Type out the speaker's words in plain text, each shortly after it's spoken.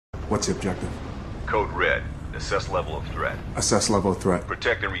What's the objective? Code Red. Assess level of threat. Assess level of threat.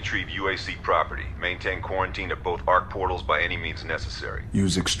 Protect and retrieve UAC property. Maintain quarantine at both ARC portals by any means necessary.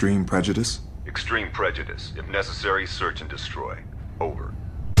 Use extreme prejudice? Extreme prejudice. If necessary, search and destroy. Over.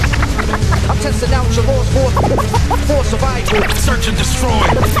 I'm testing out your laws for survival. Search and destroy.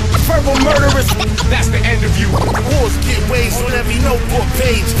 Verbal murderers, that's the end of you. wars get waste on every notebook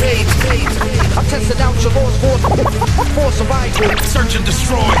page. I'm testing out your laws for survival. Search and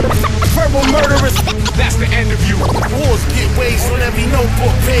destroy. Verbal murderers, that's the end of you. wars get waste on every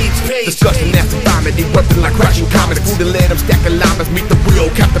notebook page. Disgusting after vomit, erupting like crashing comets. Food and lead, I'm stacking llamas. Meet the real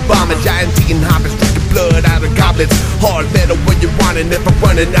Captain Bomber. Giant eating hobbits, drinking blood out of goblets. Hard metal when you want it, never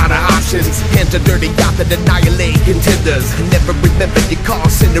running out of options. Hands are dirty, out to annihilate contenders. Never remember your call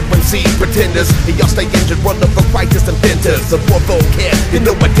center and see pretenders. And y'all stay injured, run over righteous inventors. The war vocab, you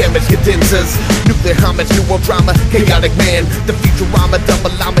know what damage condensers. Nuclear homage, new world drama, chaotic man. The Futurama,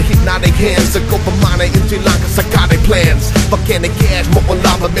 double llama, hypnotic hands. The go for mana, into Lanka, psychotic plans. Volcanic gas, molten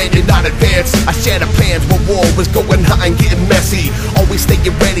lava, man, you're not advanced. I shatter plans where war was going hot and getting messy. Always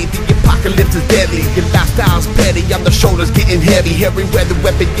staying ready, the apocalypse is deadly. Your lifestyle's petty, on the shoulders getting heavy. Hairy weather,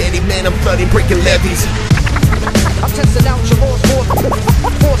 weapon, yeti, man, I'm flooding, breaking levees. I'm testing out your laws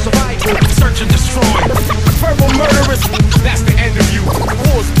for survival. Search and destroy. Verbal murderers, that's the end of you.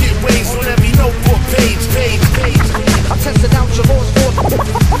 wars get waste on every notebook page. I'm testing out your laws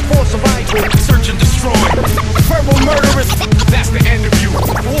for survival. Search and destroy. Verbal murderers, that's the end of you.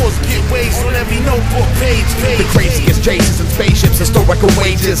 wars get waste on every notebook page. The craziest chases and spaceships, historical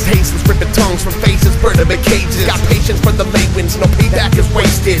wages. Hastens ripping tongues from faces, burning in cages. Got patience for the late winds, no payback is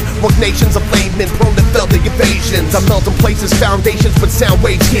wasted. Rogue nations of laymen, prone to fell the invasions. I'm melting places, foundations with sound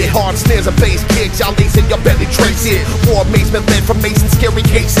waves hit. Hard snares and bass kicks, y'all lace it, y'all barely trace it. War amazement led from Mason, scary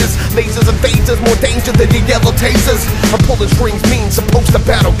cases. Lasers and phasers, more danger than your yellow tasers. I'm pulling strings, mean, supposed to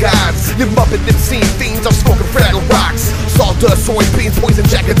battle gods. You muppet them scene fiends, I'm smoking fragile rocks. Sawdust, soybeans, poison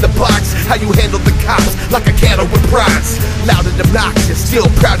jack in the box. How you handle the cops, like a cattle with prods. Loud and obnoxious, still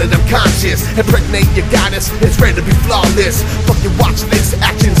proud and unconscious. Impregnate your goddess, it's ready to be flawless. Fuck your watch list,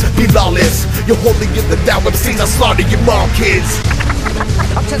 actions be lawless. You're holding in the down MCs, I slaughter your mom kids.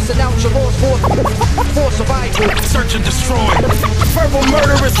 I'm testing out your laws for survival. Search and destroy. Verbal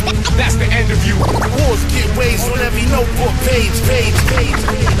murderers, that's the end of you. wars get waste on every notebook page.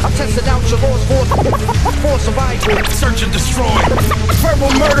 I'm testing out your laws for survival. Search and destroy.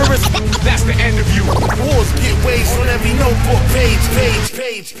 Verbal murderers, that's the end of you. wars get waste on every notebook page.